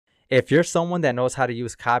If you're someone that knows how to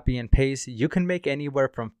use copy and paste, you can make anywhere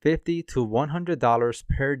from $50 to $100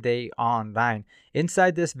 per day online.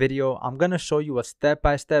 Inside this video, I'm going to show you a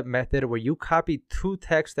step-by-step method where you copy 2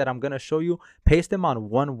 texts that I'm going to show you, paste them on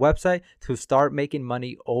one website to start making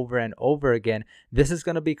money over and over again. This is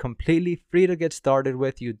going to be completely free to get started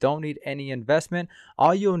with. You don't need any investment.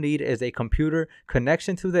 All you'll need is a computer,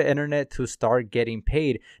 connection to the internet to start getting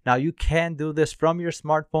paid. Now, you can do this from your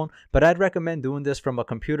smartphone, but I'd recommend doing this from a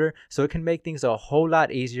computer so it can make things a whole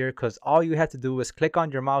lot easier, because all you have to do is click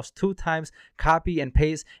on your mouse 2 times, copy and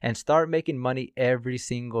paste, and start making money every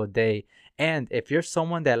single day. And if you're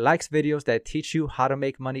someone that likes videos that teach you how to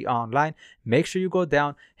make money online, make sure you go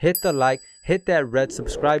down, hit the like, hit that red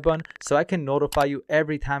subscribe button so I can notify you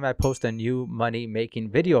every time I post a new money making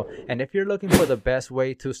video. And if you're looking for the best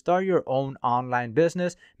way to start your own online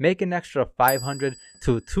business, make an extra $500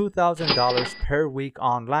 to $2,000 per week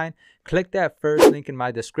online, click that first link in my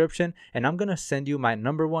description, and I'm going to send you my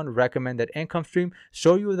 #1 recommended income stream,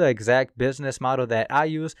 show you the exact business model that I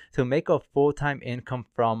use to make a full-time income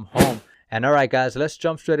from home. And alright guys, let's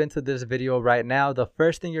jump straight into this video right now. The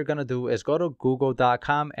first thing you're going to do is go to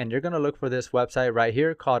google.com and you're going to look for this website right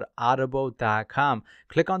here called audible.com.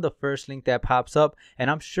 Click on the first link that pops up, and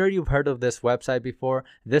I'm sure you've heard of this website before.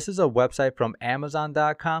 This is a website from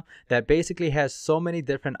amazon.com that basically has so many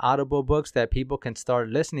different Audible books that people can start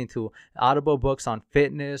listening to. Audible books on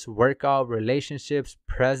fitness, workout, relationships,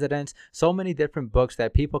 presidents, so many different books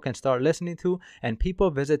that people can start listening to, and people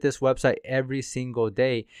visit this website every single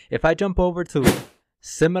day. If I jump over to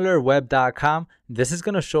similarweb.com, this is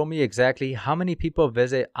going to show me exactly how many people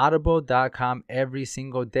visit audible.com every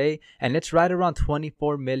single day, and it's right around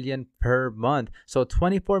 24 million per month. So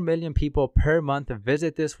 24 million people per month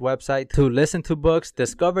visit this website to listen to books,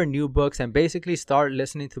 discover new books, and basically start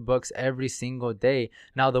listening to books every single day.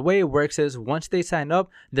 Now, the way it works is once they sign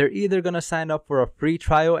up, they're either going to sign up for a free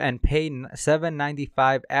trial and pay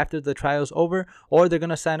 $7.95 after the trial's over, or they're going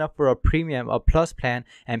to sign up for a premium, a plus plan,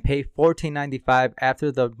 and pay $14.95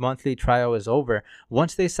 after the monthly trial is over.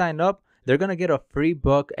 Once they sign up, they're going to get a free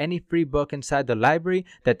book, any free book inside the library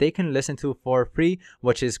that they can listen to for free,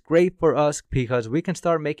 which is great for us because we can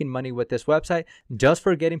start making money with this website just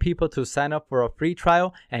for getting people to sign up for a free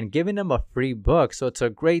trial and giving them a free book. So it's a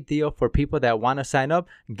great deal for people that want to sign up,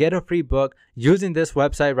 get a free book using this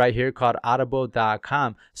website right here called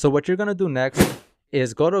audible.com. So what you're going to do next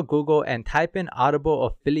is go to Google and type in Audible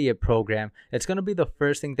affiliate program. It's going to be the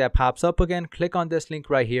first thing that pops up again. Click on this link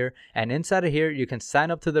right here, and inside of here you can sign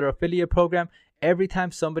up to their affiliate program. Every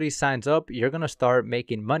time somebody signs up, you're going to start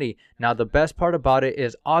making money. Now, the best part about it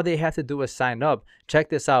is all they have to do is sign up. Check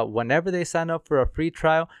this out. Whenever they sign up for a free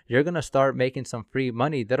trial, you're going to start making some free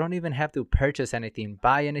money. They don't even have to purchase anything,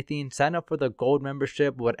 buy anything, sign up for the gold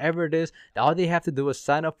membership, whatever it is. All they have to do is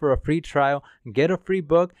sign up for a free trial, get a free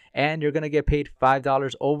book, and you're going to get paid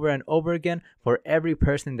 $5 over and over again for every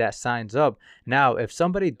person that signs up. Now, if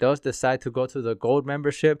somebody does decide to go to the gold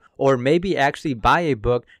membership or maybe actually buy a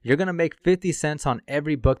book, you're going to make 50 cents on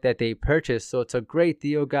every book that they purchase. So it's a great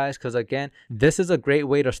deal, guys, because again, this is a great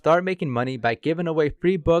way to start making money by giving away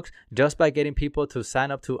free books just by getting people to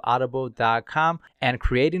sign up to audible.com and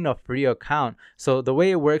creating a free account. So the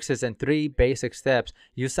way it works is in 3 basic steps.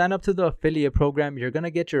 You sign up to the affiliate program, you're going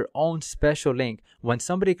to get your own special link. When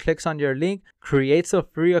somebody clicks on your link, creates a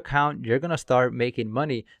free account, you're going to start making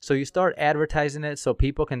money. So you start advertising it so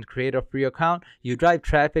people can create a free account. You drive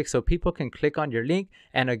traffic so people can click on your link.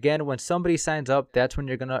 And again, when somebody signs up, that's when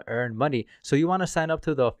you're going to earn money. So you want to sign up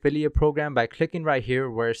to the affiliate program by clicking right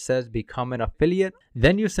here where it says become an affiliate.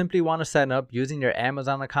 Then you simply want to sign up using your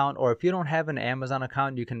Amazon account, or if you don't have an Amazon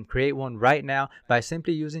account, you can create one right now by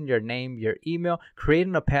simply using your name, your email,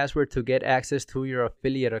 creating a password to get access to your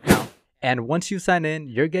affiliate account. And once you sign in,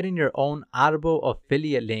 you're getting your own Audible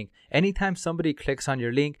affiliate link. Anytime somebody clicks on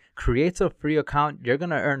your link, creates a free account, you're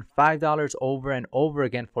going to earn $5 over and over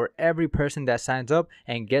again for every person that signs up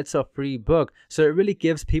and gets a free book. So it really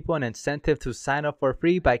gives people an incentive to sign up for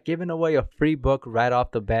free by giving away a free book right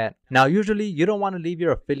off the bat. Now, usually you don't want to leave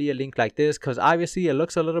your affiliate link like this because obviously it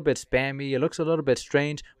looks a little bit spammy, it looks a little bit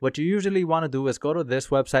strange. What you usually want to do is go to this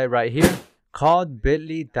website right here called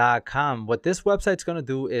bit.ly.com. What this website's going to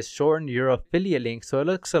do is shorten your affiliate link so it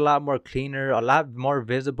looks a lot more cleaner, a lot more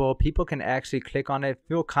visible. People can actually click on it,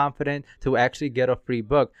 feel confident to actually get a free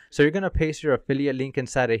book. So you're going to paste your affiliate link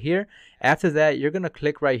inside of here. After that, you're going to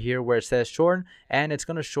click right here where it says shorten, and it's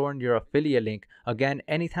going to shorten your affiliate link. Again,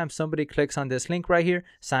 anytime somebody clicks on this link right here,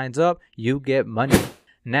 signs up, you get money.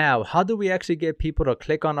 Now, how do we actually get people to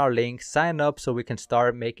click on our link, sign up so we can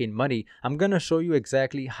start making money? I'm going to show you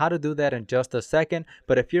exactly how to do that in just a second.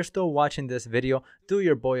 But if you're still watching this video, do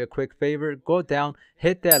your boy a quick favor, go down,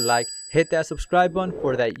 hit that like, hit that subscribe button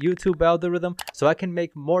for that YouTube algorithm so I can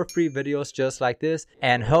make more free videos just like this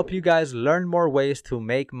and help you guys learn more ways to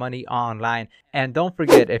make money online. And don't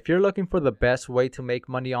forget, if you're looking for the best way to make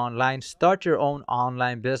money online, start your own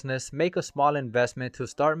online business, make a small investment to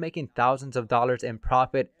start making thousands of dollars in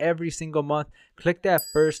profit every single month. Click that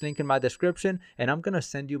first link in my description and I'm going to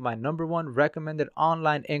send you my #1 recommended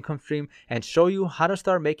online income stream and show you how to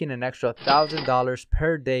start making an extra $1,000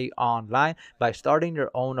 per day online by starting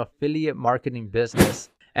your own affiliate marketing business.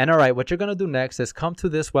 And alright, what you're going to do next is come to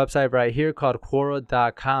this website right here called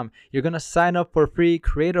Quora.com. You're going to sign up for free,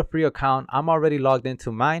 create a free account. I'm already logged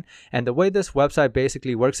into mine. And the way this website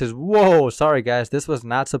basically works is, whoa, sorry guys, this was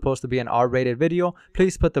not supposed to be an R-rated video.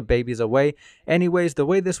 Please put the babies away. Anyways, the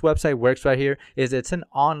way this website works right here is it's an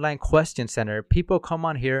online question center. People come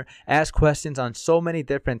on here, ask questions on so many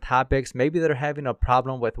different topics. Maybe they're having a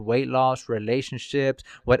problem with weight loss, relationships,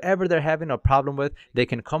 whatever they're having a problem with, they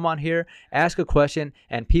can come on here, ask a question,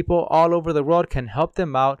 and people all over the world can help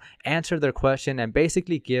them out, answer their question, and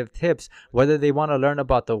basically give tips. Whether they want to learn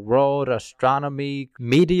about the world, astronomy,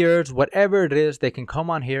 meteors, whatever it is, they can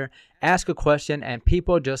come on here, ask a question, and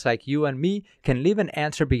people just like you and me can leave an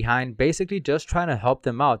answer behind, basically just trying to help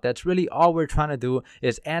them out. That's really all we're trying to do,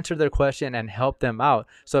 is answer their question and help them out.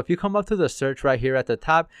 So if you come up to the search right here at the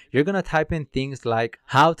top, you're going to type in things like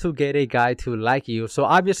how to get a guy to like you. So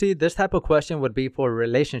obviously this type of question would be for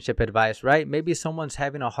relationship advice, right? Maybe someone's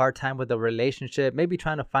having a hard time with a relationship, maybe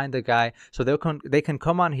trying to find a guy. So they can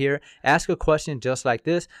come on here, ask a question just like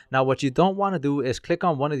this. Now what you don't want to do is click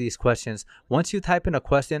on one of these questions. Once you type in a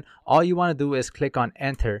question, all you want to do is click on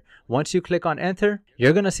enter. Once you click on enter,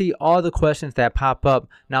 you're going to see all the questions that pop up.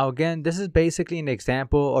 Now again, this is basically an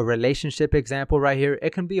example, a relationship example right here.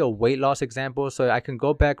 It can be a weight loss example. So I can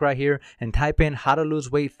go back right here and type in how to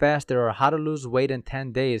lose weight faster or how to lose weight in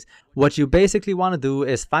 10 days. What you basically want to do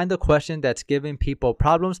is find a question that's giving people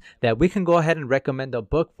problems that we can go ahead and recommend a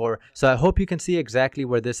book for. So I hope you can see exactly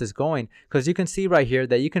where this is going, because you can see right here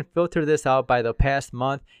that you can filter this out by the past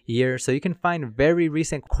month, year. So you can find very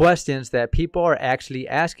recent questions that people are actually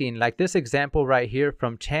asking, like this example right here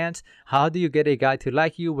from Chance. How do you get a guy to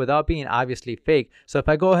like you without being obviously fake? So if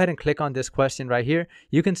I go ahead and click on this question right here,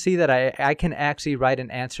 you can see that I can actually write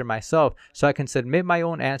an answer myself. So I can submit my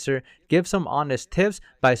own answer, give some honest tips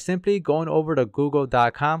by simply going over to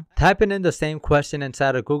google.com, typing in the same question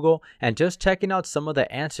inside of Google, and just checking out some of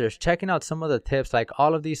the answers, checking out some of the tips, like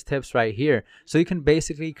all of these tips right here. So you can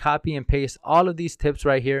basically copy and paste all of these tips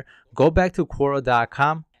right here, go back to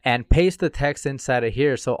Quora.com, and paste the text inside of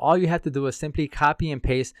here. So all you have to do is simply copy and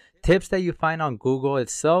paste tips that you find on Google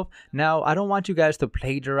itself. Now, I don't want you guys to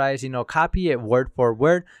plagiarize, copy it word for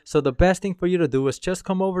word. So the best thing for you to do is just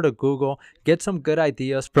come over to Google, get some good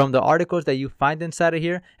ideas from the articles that you find inside of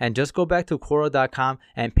here, and just go back to Quora.com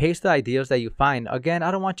and paste the ideas that you find. Again, I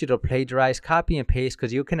don't want you to plagiarize, copy and paste,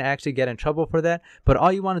 because you can actually get in trouble for that. But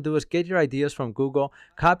all you want to do is get your ideas from Google,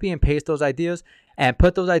 copy and paste those ideas, and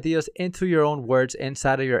put those ideas into your own words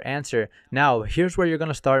inside of your answer. Now, here's where you're going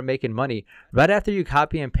to start making money. Right after you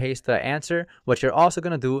copy and paste the answer, what you're also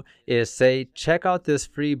going to do is say, check out this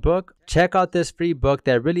free book. Check out this free book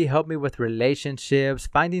that really helped me with relationships,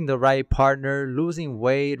 finding the right partner, losing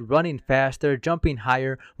weight, running faster, jumping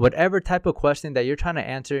higher, whatever type of question that you're trying to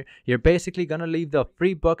answer. You're basically going to leave the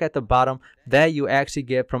free book at the bottom that you actually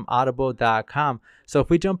get from audible.com. So if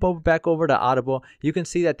we jump back over to Audible, you can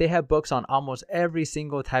see that they have books on almost every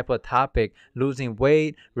single type of topic: losing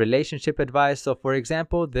weight, relationship advice. So for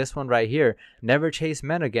example, this one right here, Never Chase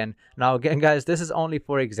Men Again. Now again, guys, this is only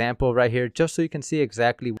for example right here, just so you can see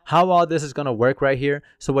exactly how all this is going to work right here.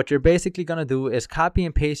 So what you're basically going to do is copy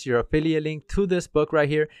and paste your affiliate link to this book right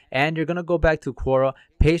here, and you're going to go back to Quora,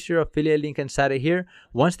 paste your affiliate link inside of here.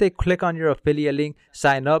 Once they click on your affiliate link,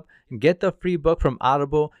 sign up, get the free book from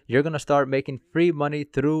Audible, you're going to start making free money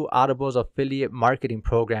through Audible's affiliate marketing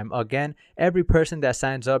program. Again, every person that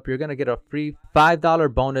signs up, you're going to get a free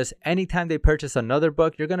 $5 bonus. Anytime they purchase another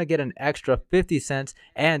book, you're going to get an extra 50 cents.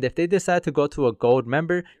 And if they decide to go to a gold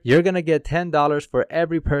member, you're going to get $10 for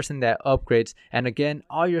every person that upgrades. And again,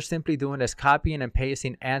 all you're simply doing is copying and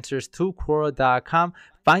pasting answers to Quora.com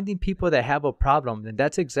finding people that have a problem. And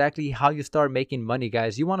that's exactly how you start making money,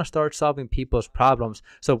 guys. You want to start solving people's problems.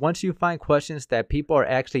 So once you find questions that people are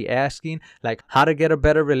actually asking, like how to get a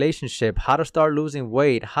better relationship, how to start losing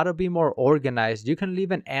weight, how to be more organized, you can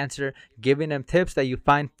leave an answer giving them tips that you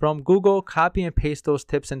find from Google. Copy and paste those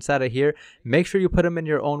tips inside of here. Make sure you put them in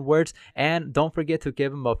your own words, and don't forget to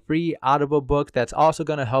give them a free Audible book that's also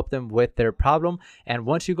going to help them with their problem. And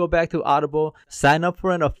once you go back to Audible, sign up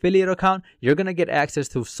for an affiliate account, you're going to get access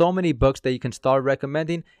to so many books that you can start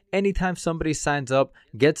recommending. Anytime somebody signs up,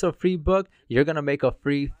 gets a free book, you're going to make a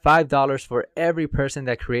free $5 for every person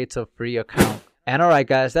that creates a free account. And alright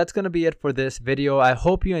guys, that's going to be it for this video. I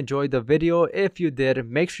hope you enjoyed the video. If you did,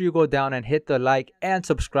 make sure you go down and hit the like and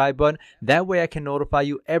subscribe button. That way I can notify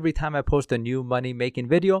you every time I post a new money making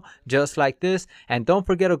video just like this. And don't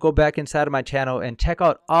forget to go back inside of my channel and check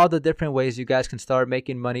out all the different ways you guys can start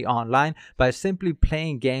making money online by simply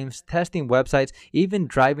playing games, testing websites, even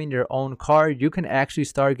driving your own car. You can actually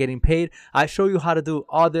start getting paid. I show you how to do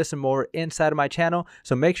all this and more inside of my channel.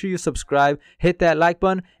 So make sure you subscribe, hit that like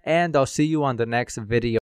button, and I'll see you on the next video.